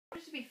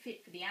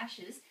fit for the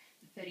Ashes,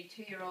 the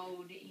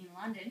 32-year-old in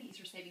London is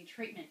receiving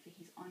treatment for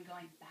his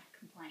ongoing back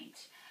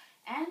complaint.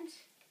 And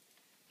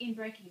in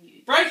breaking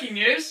news... Breaking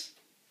news?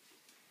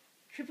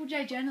 Triple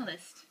J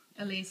journalist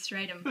Elize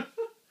Strydom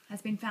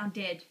has been found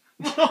dead.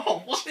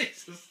 Oh,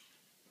 Jesus.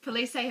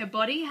 Police say her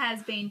body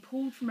has been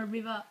pulled from a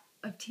river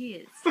of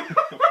tears.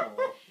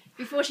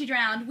 Before she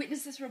drowned,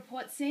 witnesses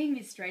report seeing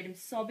Miss Strydom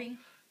sobbing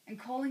and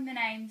calling the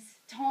names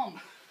Tom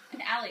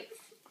and Alex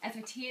as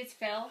her tears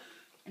fell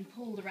and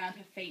pooled around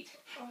her feet.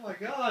 Oh my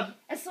God.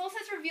 A source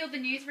has revealed the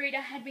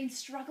newsreader had been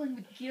struggling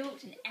with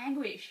guilt and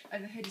anguish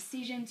over her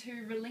decision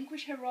to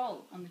relinquish her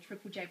role on the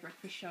Triple J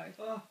breakfast show.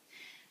 Oh.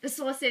 The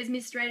source says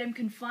Miss Strydom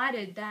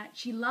confided that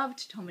she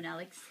loved Tom and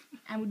Alex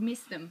and would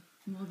miss them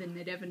more than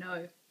they'd ever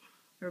know.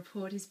 A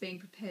report is being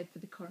prepared for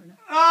the coroner.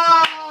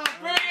 Oh,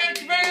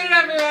 brilliant, brilliant,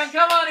 everyone.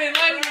 Come on in,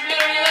 ladies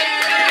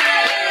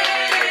and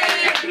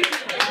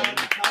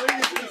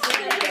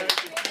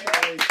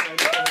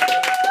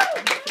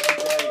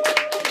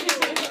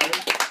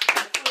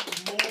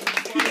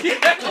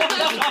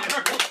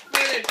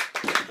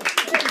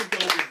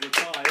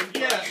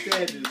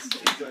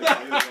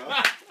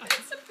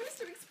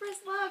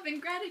And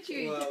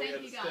gratitude. Well,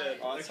 Thank you guys.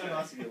 Oh, it's so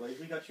nice of you, Elize.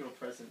 We got you a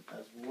present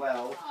as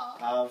well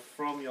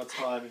from your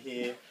time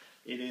here.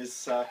 It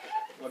is,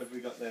 what have we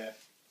got there?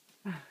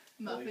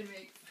 Muffin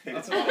mix.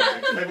 It's a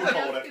muffin mix. People What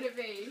call else it. could it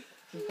be?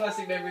 some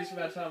classic memories from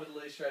our time with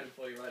Elize Strydom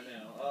for you right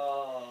now.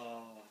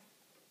 Oh.